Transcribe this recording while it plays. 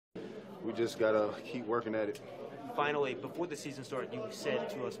We just gotta keep working at it. Finally, before the season started, you said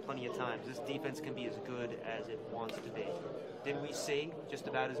to us plenty of times, this defense can be as good as it wants to be. Did we see just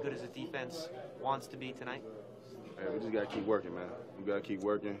about as good as the defense wants to be tonight? Hey, we just gotta keep working, man. We gotta keep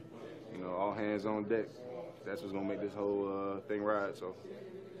working. You know, all hands on deck. That's what's gonna make this whole thing ride. So.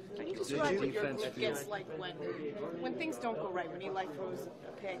 Can you describe what your group gets like when things don't go right, when Eli throws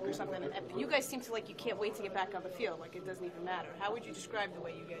a pick or something? You guys seem to you can't wait to get back on the field, like it doesn't even matter. How would you describe the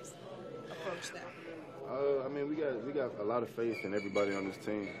way you guys approach that? I mean, we got a lot of faith in everybody on this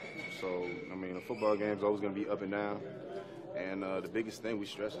team. So, I mean, a football game's always going to be up and down. And the biggest thing we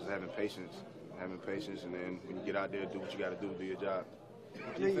stress is having patience. And then when you get out there, do what you got to do your job.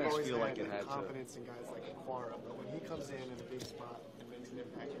 I know you always feel like it had confidence in guys like Aquara, but when he comes in a big spot and makes an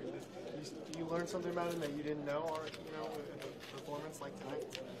impact, do you learn something about him that you didn't know, or a performance like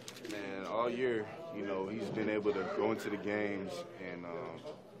tonight? Man, all year, you know, he's been able to go into the games and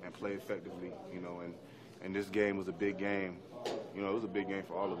play effectively, you know, and this game was a big game. You know, it was a big game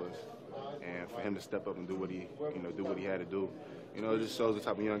for all of us, and for him to step up and do what he had to do, you know, it just shows the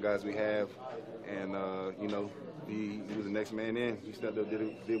type of young guys we have, and you know, he was the next man in. He stepped up,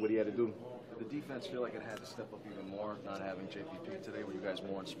 did what he had to do. Did the defense feel like it had to step up even more, not having JPP today? Were you guys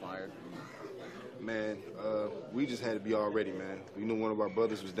more inspired? Man, we just had to be all ready, man. We knew one of our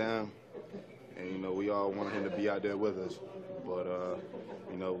brothers was down, and, you know, we all wanted him to be out there with us. But,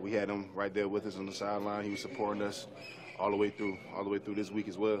 you know, we had him right there with us on the sideline. He was supporting us all the way through this week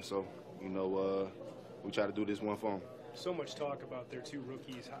as well. So, you know, we try to do this one for him. So much talk about their two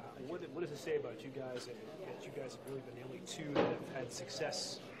rookies. What does it say about you guys that you guys have really been the only two that have had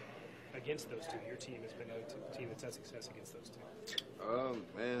success against those two? Your team has been the team that's had success against those two.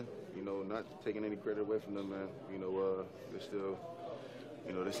 Man, you know, not taking any credit away from them, man. You know, they're still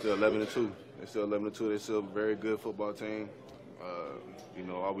 11-2. They're still 11-2. They're still a very good football team. You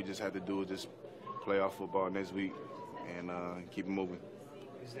know, all we just have to do is just play our football next week and keep it moving.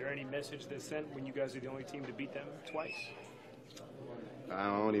 Is there any message that's sent when you guys are the only team to beat them twice? I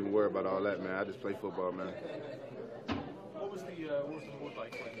don't even worry about all that, man. I just play football, man. What was the mood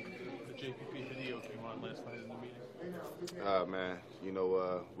like when the JPP video came on last night in the meeting? Man, you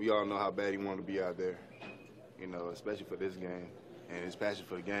know, we all know how bad he wanted to be out there, you know, especially for this game and his passion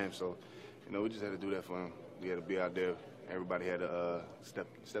for the game. So, you know, we just had to do that for him. We had to be out there. Everybody had to step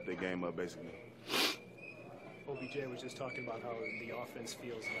their game up, basically. OBJ was just talking about how the offense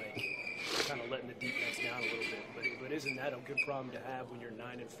feels like kind of letting the defense down a little bit. But isn't that a good problem to have when you're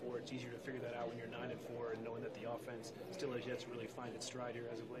 9-4? It's easier to figure that out when you're 9-4 and knowing that the offense still has yet to really find its stride here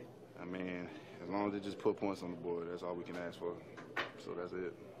as of late. I mean, as long as they just put points on the board, that's all we can ask for. So that's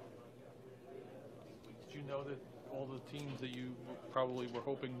it. Did you know that all the teams that you probably were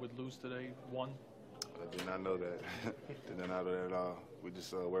hoping would lose today won? I did not know that. Did not know that at all. We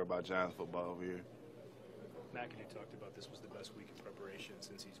just worry about Giants football over here. McAdoo talked about this was the best week of preparation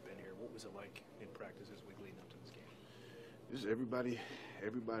since he's been here. What was it like in practice this week leading up to this game? Just everybody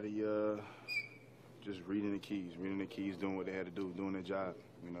just reading the keys, doing what they had to do, doing their job.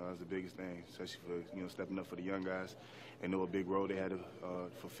 You know, that's the biggest thing, especially for, you know, stepping up for the young guys. They know a big role they had to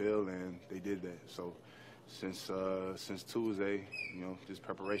fulfill, and they did that. So since Tuesday, you know, just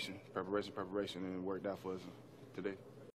preparation, and it worked out for us today.